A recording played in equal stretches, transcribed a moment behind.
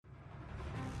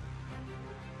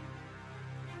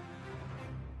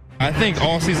I think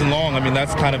all season long, I mean,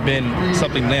 that's kind of been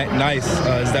something nice,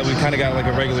 is that we kind of got like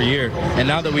a regular year. And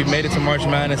now that we've made it to March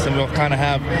Madness and we'll kind of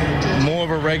have more of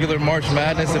a regular March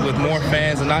Madness and with more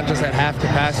fans and not just at half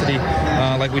capacity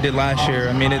like we did last year,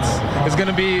 I mean, it's going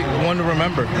to be one to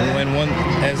remember and one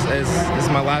as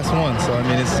my last one. So, I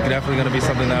mean, it's definitely going to be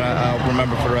something that I'll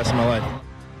remember for the rest of my life.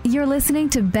 You're listening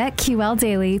to BetQL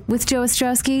Daily with Joe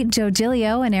Ostrowski, Joe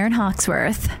Giglio, and Aaron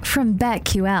Hawksworth from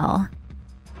BetQL.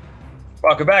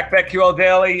 Welcome back, BetQL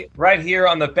Daily, right here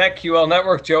on the BetQL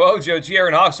Network. Joe O, Joe G,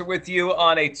 Aaron Hawks are with you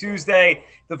on a Tuesday.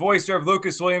 The voice of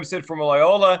Lucas Williamson from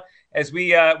Loyola as we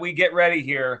get ready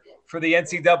here for the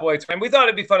NCAA. And we thought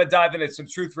it'd be fun to dive into some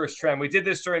truth versus trend. We did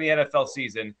this during the NFL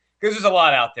season because there's a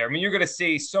lot out there. I mean, you're going to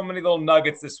see so many little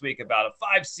nuggets this week about a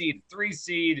 5 seed, 3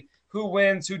 seed, who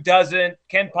wins, who doesn't,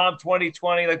 KenPom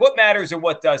 2020, like what matters and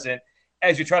what doesn't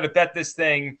as you try to bet this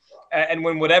thing and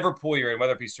win whatever pool you're in,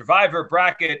 whether it be Survivor,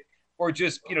 bracket, or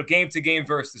just, game to game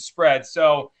versus the spread.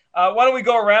 So why don't we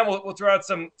go around? We'll throw out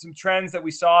some trends that we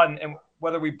saw and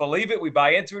whether we believe it, we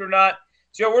buy into it or not.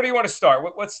 Joe, where do you want to start?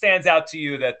 What stands out to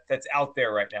you that's out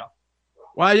there right now?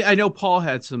 Well, I know Paul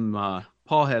had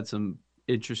some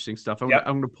interesting stuff. I'm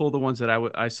going to pull the ones that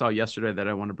I saw yesterday that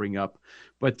I want to bring up.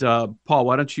 But Paul,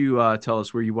 why don't you tell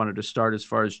us where you wanted to start as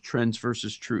far as trends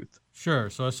versus truth?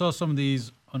 Sure. So I saw some of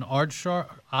these on Odds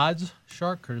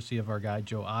Shark, courtesy of our guy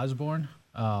Joe Osborne.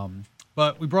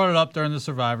 But we brought it up during the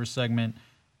Survivor segment.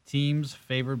 Teams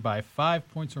favored by 5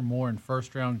 points or more in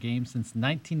first-round games since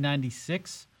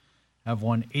 1996 have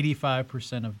won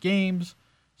 85% of games.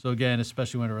 So, again,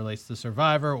 especially when it relates to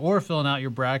Survivor or filling out your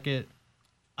bracket,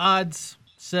 odds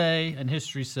say and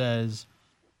history says,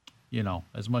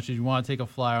 as much as you want to take a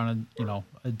flyer on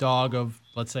a dog of,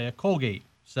 let's say, a Colgate,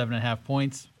 7.5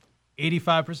 points,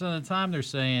 85% of the time they're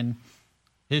saying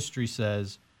history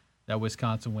says that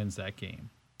Wisconsin wins that game.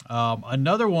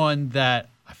 Another one that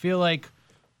I feel like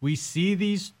we see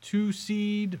these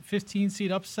 2-seed,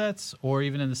 15-seed upsets or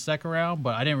even in the second round,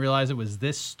 but I didn't realize it was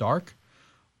this stark.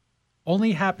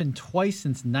 Only happened twice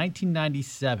since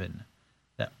 1997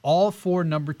 that all 4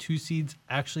 number 2 seeds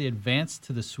actually advanced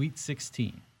to the Sweet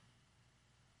 16.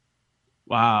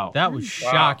 Wow. That was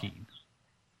shocking.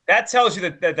 That tells you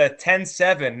that the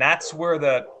 10-7,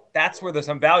 that's where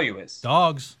some value is.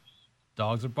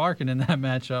 Dogs are barking in that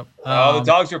matchup. The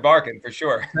dogs are barking for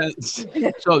sure.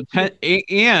 So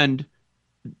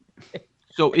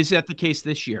is that the case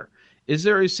this year? Is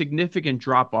there a significant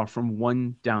drop off from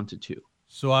 1 down to 2?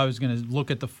 So I was going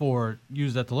to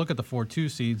use that to look at the 4 2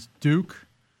 seeds. Duke,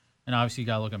 and obviously you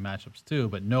got to look at matchups too,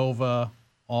 but Nova,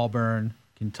 Auburn,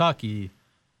 Kentucky.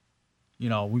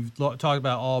 We've talked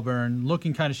about Auburn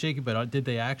looking kind of shaky, but did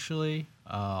they actually?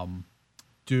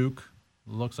 Duke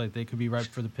looks like they could be ripe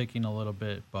for the picking a little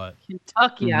bit, but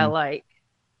Kentucky I like.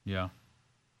 Yeah.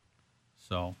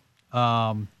 So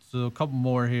a couple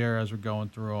more here as we're going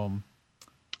through them.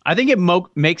 I think it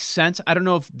makes sense. I don't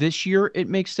know if this year it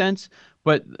makes sense,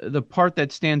 but the part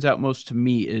that stands out most to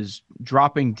me is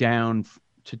dropping down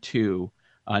to 2,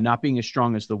 not being as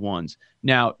strong as the 1s.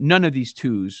 Now, none of these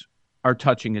 2s are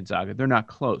touching Gonzaga. They're not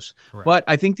close. Correct. But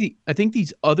I think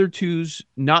these other 2s,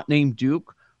 not named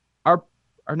Duke,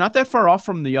 are not that far off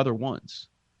from the other 1s,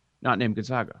 not named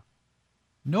Gonzaga.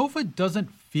 Nova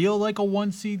doesn't feel like a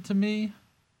 1 seed to me,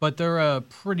 but they're a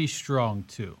pretty strong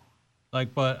 2.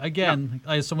 But again,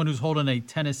 as someone who's holding a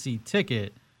Tennessee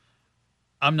ticket,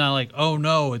 I'm not like, oh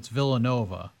no, it's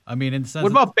Villanova. I mean, in the sense.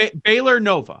 What about Baylor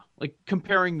Nova? Like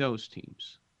comparing those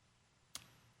teams.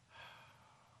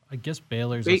 I guess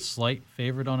Baylor's a slight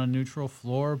favorite on a neutral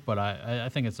floor, but I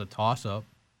think it's a toss-up.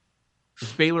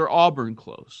 Is Baylor Auburn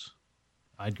close?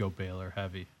 I'd go Baylor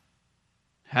heavy.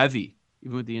 Heavy,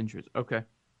 even with the injuries. Okay.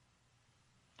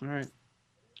 All right.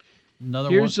 Another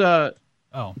Here's one.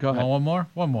 Go ahead.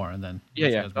 One more, and then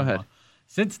yeah. Go ahead.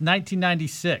 Since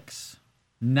 1996,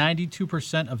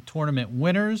 92% of tournament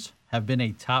winners have been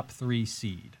a top 3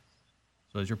 seed.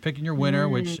 So as you're picking your winner,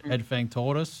 which Ed Fang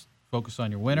told us, focus on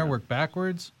your winner, work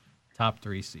backwards. Top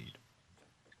 3 seed.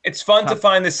 It's fun to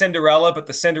find the Cinderella, but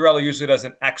the Cinderella usually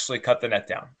doesn't actually cut the net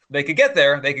down. They could get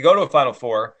there. They could go to a Final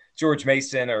Four, George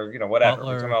Mason or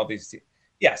whatever. All these teams.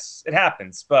 Yes, it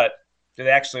happens, but do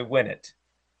they actually win it?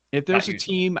 If there's a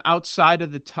team outside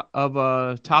of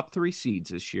the top 3 seeds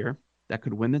this year that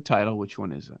could win the title, which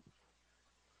one is it?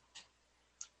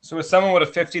 So as someone with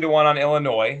a 50-1 on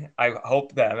Illinois, I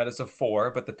hope them. It is a 4,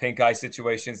 but the pink eye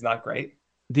situation is not great.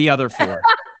 The other 4.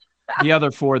 The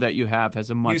other 4 that you have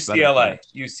has a much better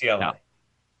chance. UCLA. Yeah.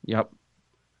 Yep.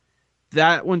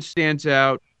 That one stands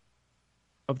out.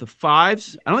 Of the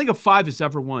 5s, I don't think a 5 has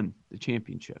ever won the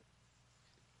championship.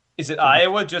 Is it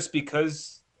Iowa just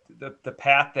because the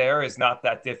path there is not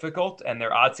that difficult, and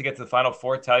their odds to get to the Final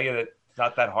Four tell you that it's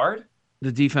not that hard?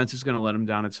 The defense is going to let them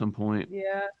down at some point.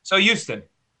 Yeah. So Houston.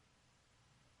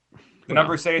 The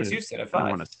numbers say it's Houston at 5. I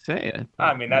don't want to say it.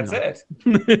 I mean, that's it.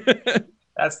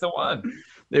 That's the one.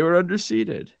 They were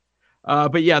underseeded.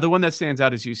 But yeah, the one that stands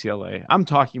out is UCLA. I'm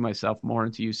talking myself more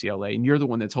into UCLA, and you're the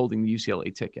one that's holding the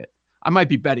UCLA ticket. I might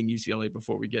be betting UCLA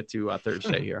before we get to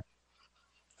Thursday here.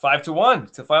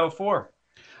 5-1 to Final Four.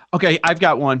 Okay, I've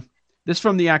got one. This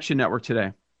from the Action Network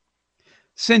today.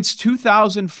 Since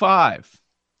 2005,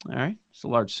 all right, it's a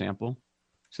large sample.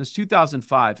 Since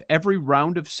 2005, every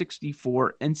round of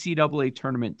 64 NCAA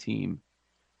tournament team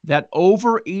that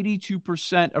over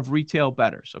 82% of retail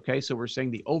bettors, okay, so we're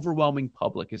saying the overwhelming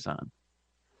public is on.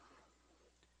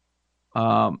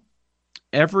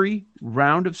 Every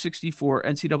round of 64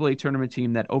 NCAA tournament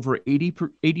team that over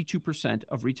 82%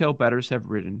 of retail bettors have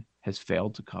ridden has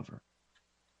failed to cover.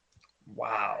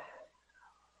 Wow.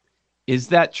 Is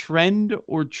that trend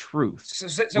or truth? So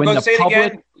go say it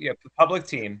again. Yeah, the public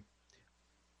team.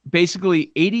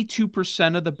 Basically,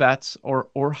 82% of the bets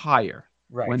or higher.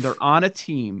 Right. When they're on a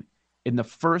team in the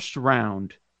first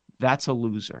round, that's a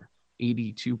loser.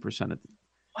 82% of them.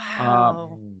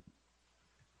 Wow.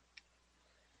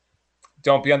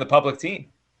 Don't be on the public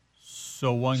team.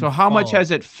 So how much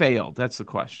has it failed? That's the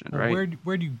question, right?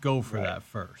 Where do you go for that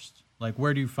first? Like,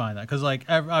 where do you find that? Because, like,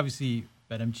 obviously,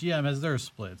 BetMGM has their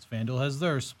splits. FanDuel has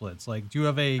their splits. Like, do you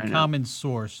have a common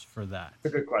source for that?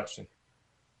 That's a good question.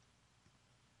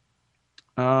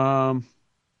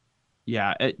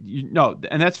 Yeah,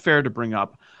 and that's fair to bring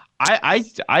up. I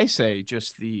say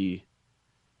just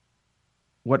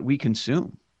what we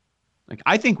consume. Like,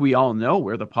 I think we all know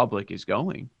where the public is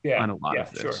going on a lot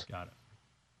of this. Sure. Got it.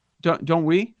 Don't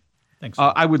we? I think so.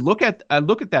 I would look at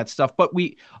that stuff, but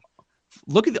we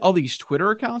look at all these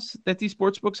Twitter accounts that these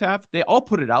sports books have. They all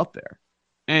put it out there,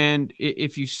 and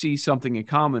if you see something in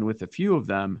common with a few of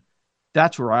them,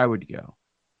 that's where I would go.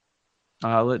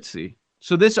 Let's see.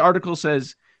 So this article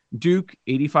says Duke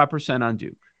 85% on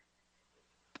Duke,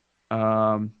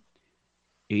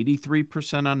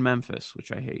 83% on Memphis,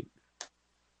 which I hate.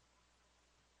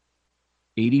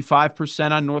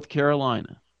 85% on North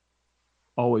Carolina.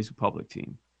 Always a public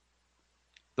team.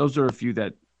 Those are a few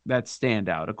that stand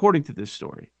out, according to this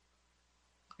story.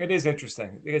 It is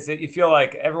interesting because you feel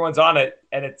like everyone's on it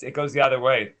and it goes the other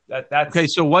way. That's okay.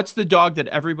 So what's the dog that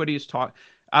everybody is talking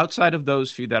outside of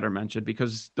those few that are mentioned?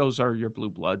 Because those are your blue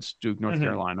bloods, Duke, North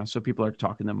Carolina. So people are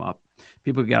talking them up.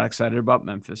 People get excited about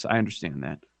Memphis. I understand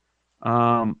that.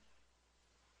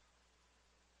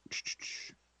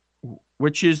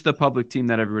 Which is the public team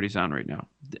that everybody's on right now?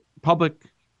 Public.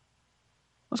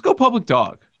 Let's go public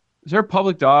dog. Is there a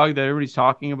public dog that everybody's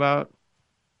talking about?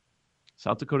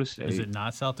 South Dakota State. Is it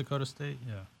not South Dakota State?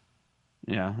 Yeah.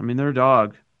 Yeah. I mean, they're a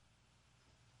dog.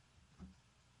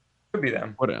 Could be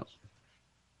them. What else?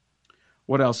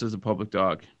 What else is a public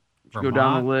dog? Vermont? Go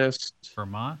down the list.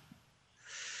 Vermont?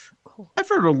 I've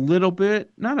heard a little bit,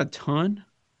 not a ton.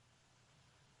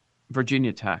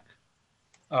 Virginia Tech.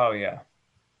 Oh, yeah.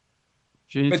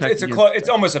 It's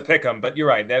almost a pick 'em, but you're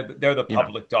right. They're the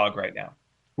public dog right now.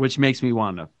 Which makes me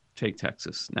want to take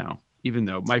Texas now, even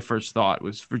though my first thought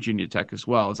was Virginia Tech as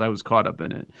well, as I was caught up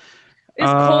in it. Is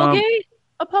Colgate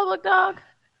a public dog?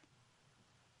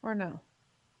 Or no?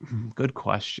 Good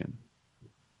question.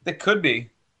 It could be.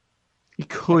 It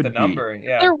could be. The number,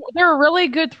 yeah. They're a really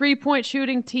good 3-point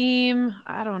shooting team.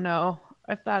 I don't know.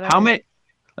 I thought. How many?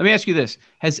 Let me ask you this: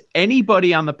 has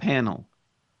anybody on the panel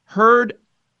heard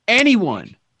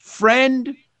anyone,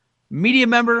 friend, media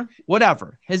member,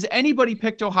 whatever, has anybody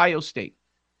picked Ohio State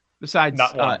besides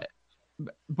not one.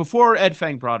 Before Ed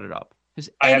Fang brought it up? Has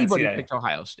anybody picked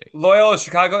Ohio State? Loyola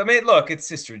Chicago. I mean, look, it's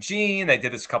Sister Jean. They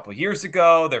did this a couple of years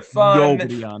ago. They're fun.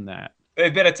 Nobody on that.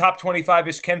 They've been a top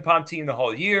 25-ish KenPom team the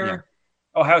whole year.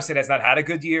 Yeah. Ohio State has not had a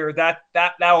good year. That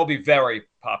will be very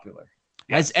popular.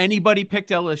 Yes. Has anybody picked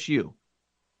LSU?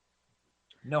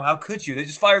 No, how could you? They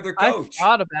just fired their coach. I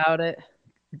thought about it.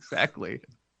 Exactly.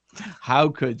 How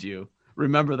could you?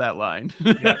 Remember that line.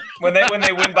 Yeah. When they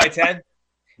win by 10.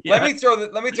 Yeah.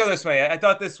 Let me throw this way. I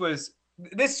thought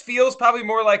this feels probably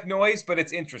more like noise, but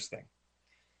it's interesting.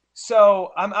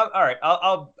 So I'm all right.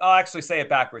 I'll actually say it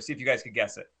backwards. See if you guys can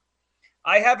guess it.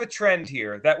 I have a trend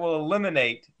here that will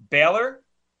eliminate Baylor,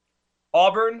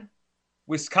 Auburn,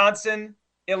 Wisconsin,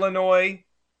 Illinois,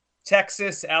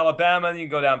 Texas, Alabama. And you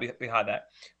can go down behind that.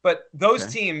 But those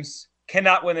teams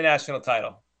cannot win the national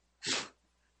title.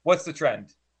 What's the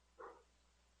trend?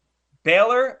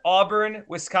 Baylor, Auburn,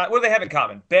 Wisconsin. What do they have in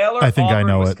common? Baylor, I think Auburn,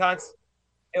 I know Wisconsin.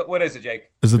 What is it, Jake?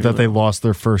 Is it that they lost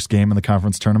their first game in the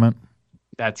conference tournament?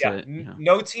 That's Yeah. it. Yeah.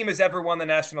 No team has ever won the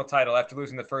national title after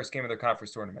losing the first game of their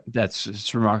conference tournament.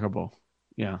 It's remarkable.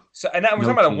 Yeah. So, and that we're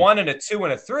talking about a 1 and a 2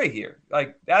 and a 3 here.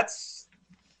 Like that's.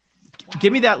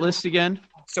 Give me that list again.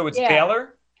 So it's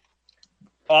Baylor,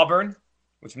 Auburn,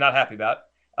 which I'm not happy about,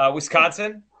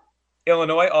 Wisconsin,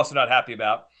 Illinois, also not happy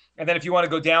about. And then if you want to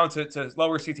go down to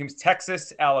lower seed teams,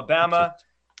 Texas, Alabama.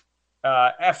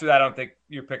 After that, I don't think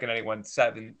you're picking anyone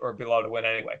 7 or below to win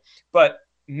anyway. But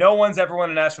no one's ever won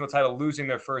a national title losing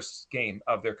their first game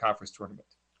of their conference tournament.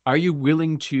 Are you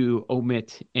willing to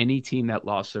omit any team that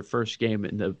lost their first game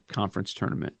in the conference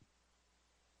tournament?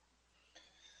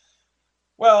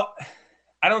 Well,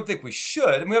 I don't think we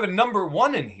should. And we have a number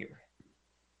 1 in here.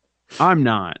 I'm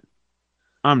not.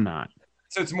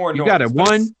 So it's more You got a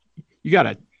 1, you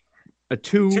got a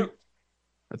 2,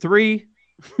 a 3.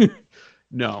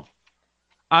 No.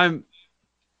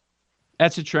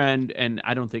 That's a trend, and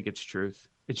I don't think it's truth.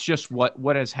 It's just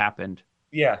what has happened.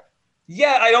 Yeah.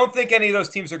 Yeah, I don't think any of those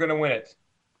teams are going to win it.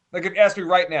 Like, if you ask me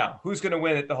right now, who's going to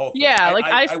win it, the whole thing? Yeah,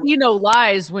 I see no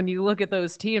lies when you look at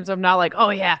those teams. I'm not like, oh,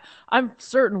 yeah, I'm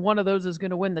certain one of those is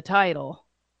going to win the title.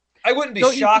 I wouldn't be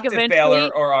Don't you shocked think if Baylor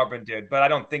or Auburn did, but I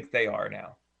don't think they are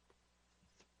now.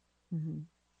 Mm-hmm.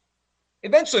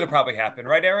 Eventually, it'll probably happen,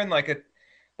 right, Aaron? Like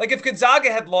if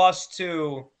Gonzaga had lost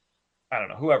to, I don't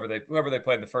know, whoever they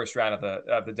played in the first round of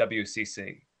the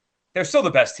WCC, they're still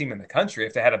the best team in the country.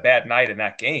 If they had a bad night in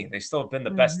that game, they still have been the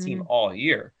best team all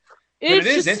year.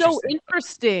 It's just so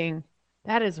interesting.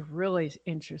 That is really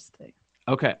interesting.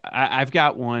 Okay, I've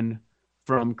got one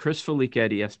from Chris Felica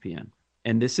at ESPN.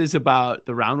 And this is about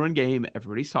the round 1 game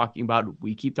everybody's talking about.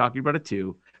 We keep talking about it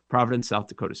too. Providence, South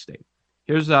Dakota State.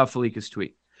 Here's Felica's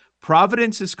tweet.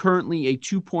 Providence is currently a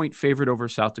 2-point favorite over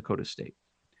South Dakota State.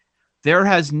 There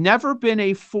has never been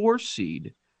a 4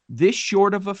 seed this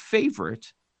short of a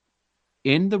favorite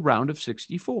in the round of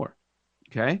 64.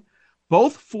 Okay.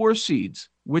 Both 4 seeds,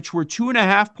 which were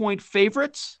 2.5-point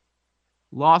favorites,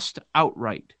 lost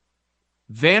outright.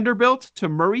 Vanderbilt to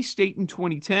Murray State in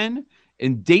 2010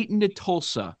 and Dayton to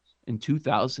Tulsa in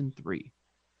 2003.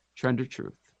 Trend or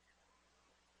truth?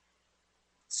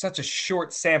 Such a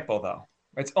short sample, though.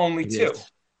 It's only 2.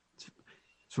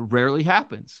 So rarely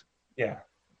happens. Yeah.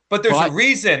 But there's a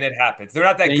reason it happens. They're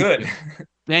not that good.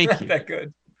 Thank you. Not that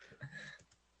good.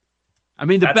 I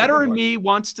mean, the better in me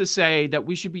wants to say that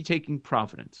we should be taking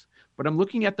Providence. But I'm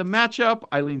looking at the matchup.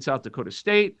 I lean South Dakota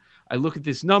State. I look at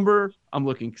this number. I'm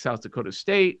looking South Dakota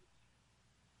State.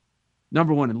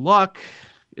 Number 1 in luck.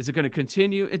 Is it going to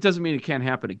continue? It doesn't mean it can't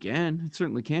happen again. It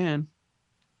certainly can.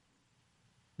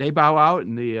 They bow out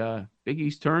in the Big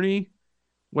East tourney.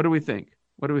 What do we think?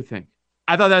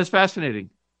 I thought that was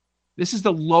fascinating. This is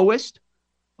the lowest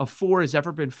of 4 has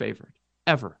ever been favored,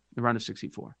 ever, in the round of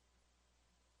 64.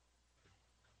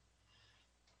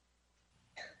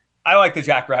 I like the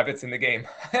Jackrabbits in the game.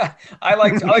 I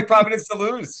like Providence to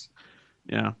lose.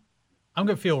 Yeah. I'm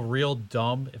going to feel real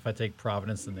dumb if I take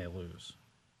Providence and they lose.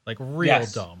 Like real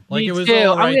dumb. Like Me it was too.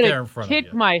 all right I'm there in front of you.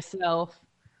 kick myself.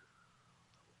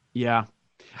 Yeah.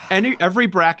 And every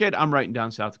bracket, I'm writing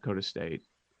down South Dakota State.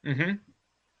 Mm-hmm.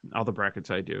 All the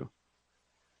brackets I do.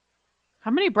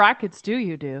 How many brackets do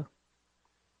you do?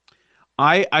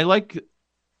 I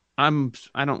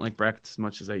don't like brackets as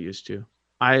much as I used to.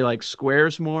 I like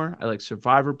squares more. I like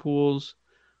survivor pools.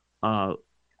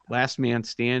 Last man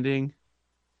standing.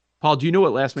 Paul, do you know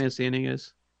what last man standing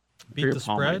is? Beat the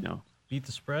spread? Beat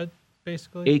the spread,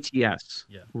 basically? ATS.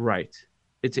 Yeah. Right.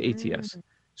 It's ATS.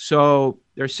 So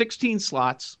there's 16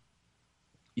 slots.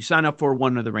 You sign up for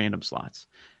one of the random slots.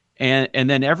 And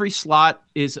then every slot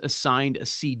is assigned a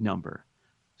seed number.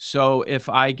 So if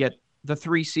I get the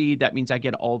 3 seed, that means I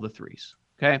get all the 3s.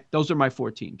 Okay. Those are my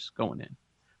 4 teams going in.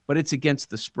 But it's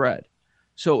against the spread.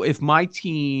 So if my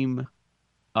team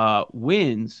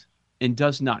wins and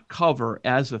does not cover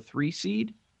as a 3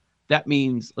 seed, that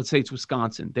means, let's say it's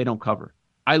Wisconsin, they don't cover.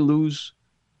 I lose,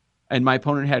 and my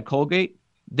opponent had Colgate,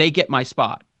 they get my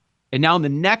spot. And now in the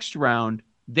next round,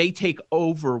 they take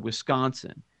over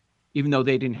Wisconsin, even though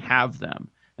they didn't have them.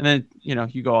 And then,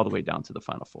 you go all the way down to the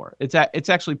Final Four. It's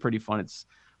actually pretty fun. It's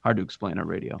hard to explain on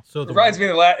radio. So it reminds me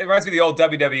of the old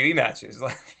WWE matches,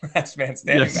 like last man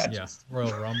standing matches. Yeah,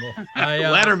 Royal Rumble.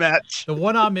 Ladder match. The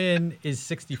one I'm in is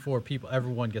 64 people.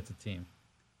 Everyone gets a team.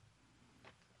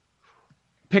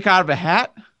 Pick out of a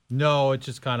hat? No, it's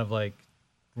just kind of like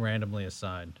randomly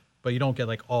assigned. But you don't get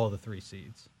like all of the 3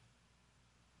 seeds.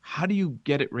 How do you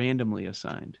get it randomly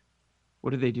assigned?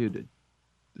 What do they do to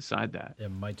decide that? It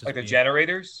might just like be the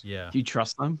generators? Yeah. Do you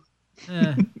trust them?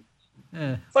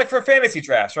 It's like for fantasy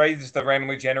drafts, right? You just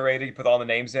randomly generated, you put all the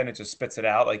names in, it just spits it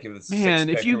out like it was. Man,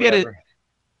 if you get it,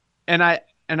 and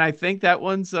and I think that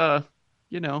one's a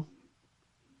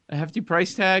hefty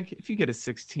price tag. If you get a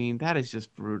 16, that is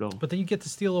just brutal. But then you get to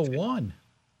steal a 1.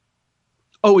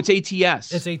 Oh, it's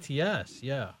ATS. It's ATS,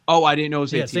 yeah. Oh, I didn't know it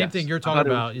was ATS. Yeah, same thing you're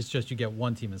talking about. It's just you get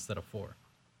 1 team instead of 4.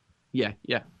 Yeah,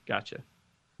 gotcha.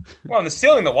 Well, and the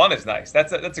stealing the 1 is nice.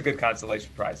 That's a good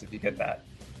consolation prize if you get that.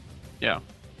 Yeah.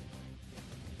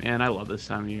 Man, I love this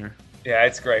time of year. Yeah,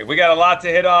 it's great. We got a lot to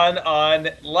hit on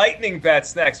lightning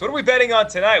bets next. What are we betting on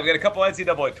tonight? We got a couple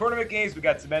NCAA tournament games. We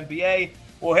got some NBA.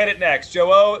 We'll hit it next.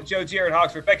 Joe O, Joe G, Aaron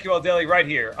Hawksworth, BetQL Daily right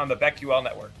here on the BetQL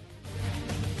Network.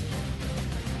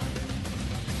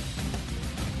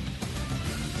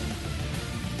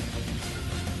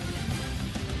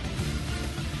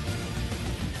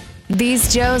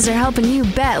 These Joes are helping you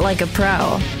bet like a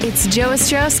pro. It's Joe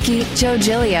Ostrowski, Joe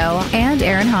Giglio, and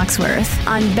Aaron Hawksworth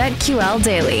on BetQL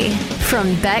Daily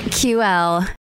from BetQL.